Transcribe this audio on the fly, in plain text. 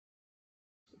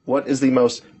What is the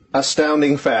most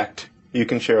astounding fact you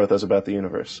can share with us about the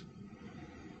universe?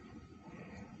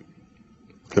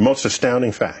 The most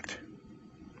astounding fact.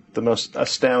 The most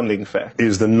astounding fact.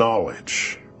 Is the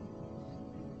knowledge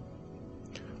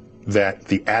that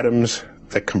the atoms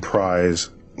that comprise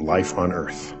life on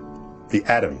Earth, the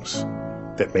atoms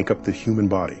that make up the human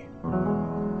body,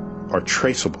 are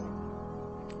traceable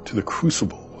to the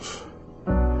crucibles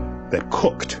that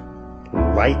cooked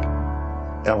light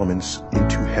elements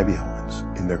into heavy elements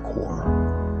in their core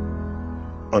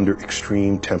under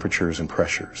extreme temperatures and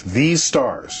pressures. These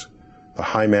stars, the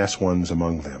high-mass ones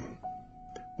among them,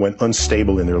 went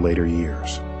unstable in their later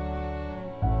years.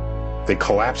 They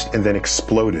collapsed and then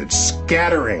exploded,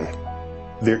 scattering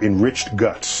their enriched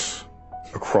guts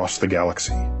across the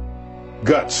galaxy.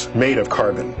 Guts made of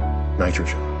carbon,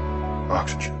 nitrogen,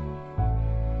 oxygen,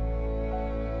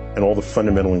 and all the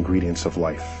fundamental ingredients of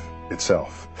life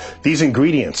itself. These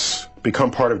ingredients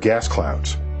become part of gas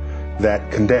clouds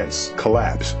that condense,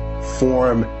 collapse,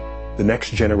 form the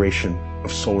next generation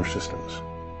of solar systems,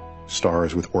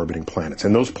 stars with orbiting planets.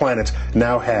 And those planets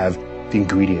now have the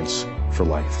ingredients for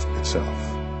life itself.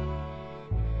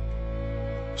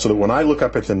 So that when I look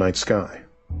up at the night sky,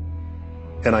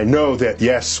 and I know that,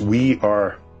 yes, we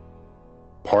are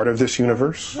part of this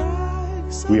universe,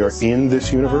 we are in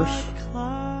this universe,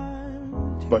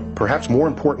 but perhaps more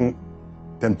important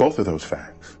than both of those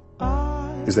facts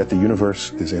is that the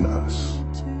universe is in us.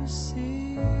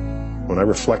 When I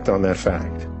reflect on that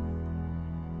fact,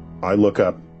 I look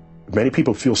up. Many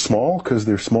people feel small because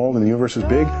they're small and the universe is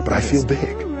big, but I feel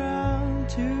big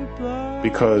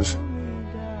because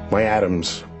my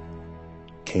atoms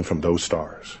came from those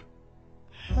stars.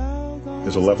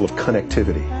 There's a level of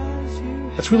connectivity.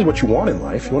 That's really what you want in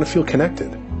life. You want to feel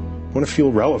connected. You want to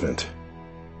feel relevant.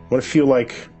 You want to feel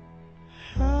like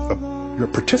you're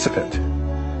a participant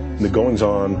in the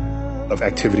goings-on of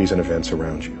activities and events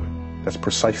around you. That's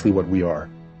precisely what we are,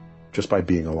 just by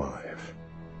being alive.